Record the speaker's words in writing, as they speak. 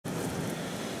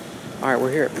Alright,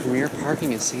 we're here at Premier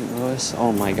Parking in St. Louis.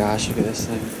 Oh my gosh, look at this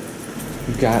thing.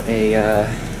 We've got a,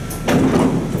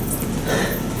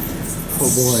 oh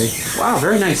boy. Wow,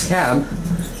 very nice cab.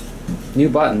 New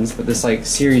buttons, but this like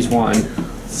Series 1.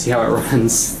 Let's see how it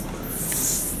runs.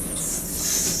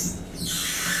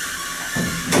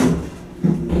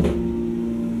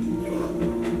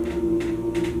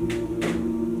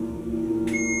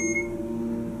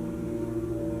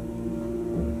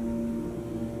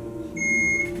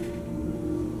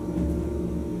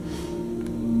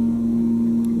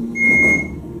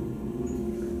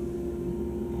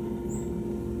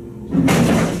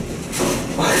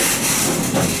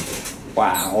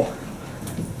 Wow.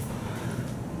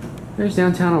 There's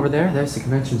downtown over there. There's the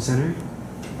convention center.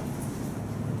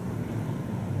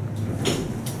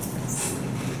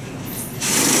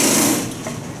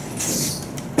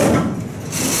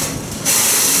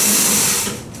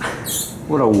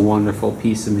 What a wonderful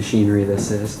piece of machinery this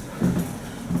is.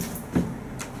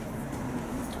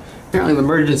 Apparently the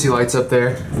emergency light's up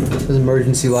there. There's an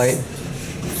emergency light. I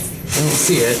don't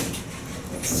see it.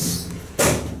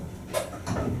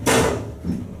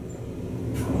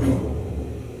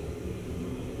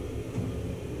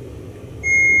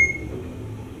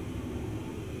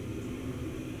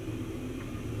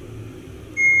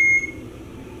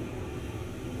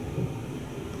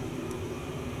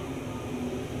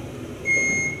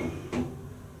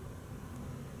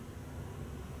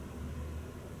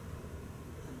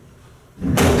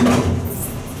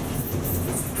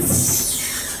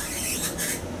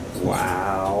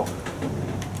 Wow.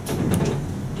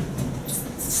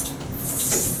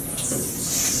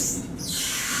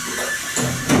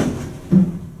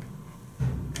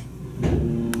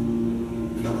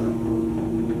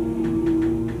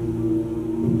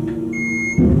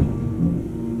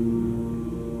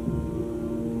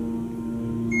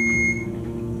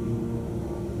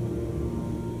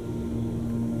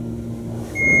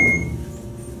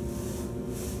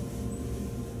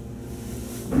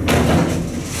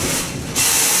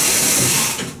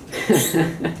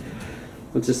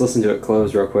 Let's just listen to it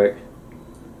close real quick.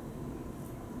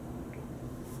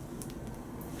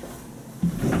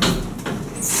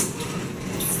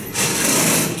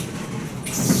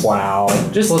 Wow.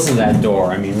 Just listen to that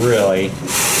door. I mean, really.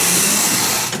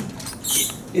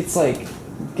 It's like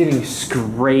getting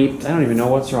scraped. I don't even know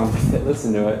what's wrong with it.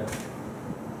 Listen to it.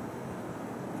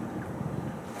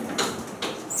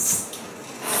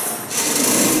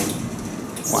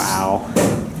 Wow.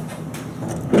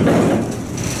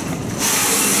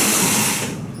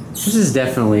 This is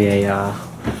definitely a,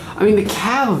 I mean, the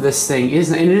cab of this thing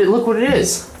isn't, and look what it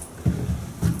is.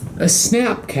 A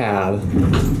snap cab.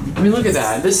 I mean, look at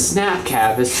that. This snap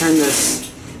cab has turned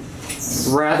this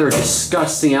rather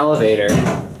disgusting elevator,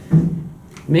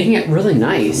 making it really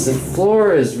nice. The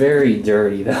floor is very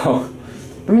dirty, though.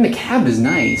 I mean, the cab is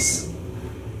nice.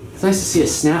 It's nice to see a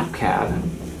snap cab.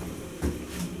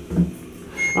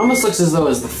 It almost looks as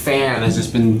though the fan has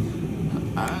just been,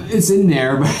 it's in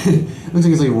there, but it looks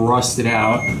like it's like rusted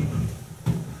out.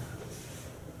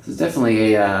 This is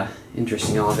definitely a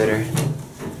interesting elevator.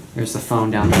 There's the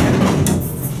phone down there.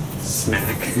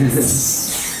 Smack.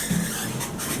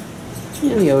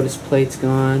 And the Otis plate's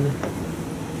gone.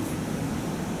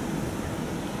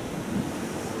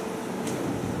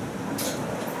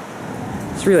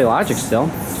 It's really Logic still.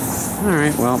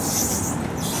 Alright, well,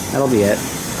 that'll be it.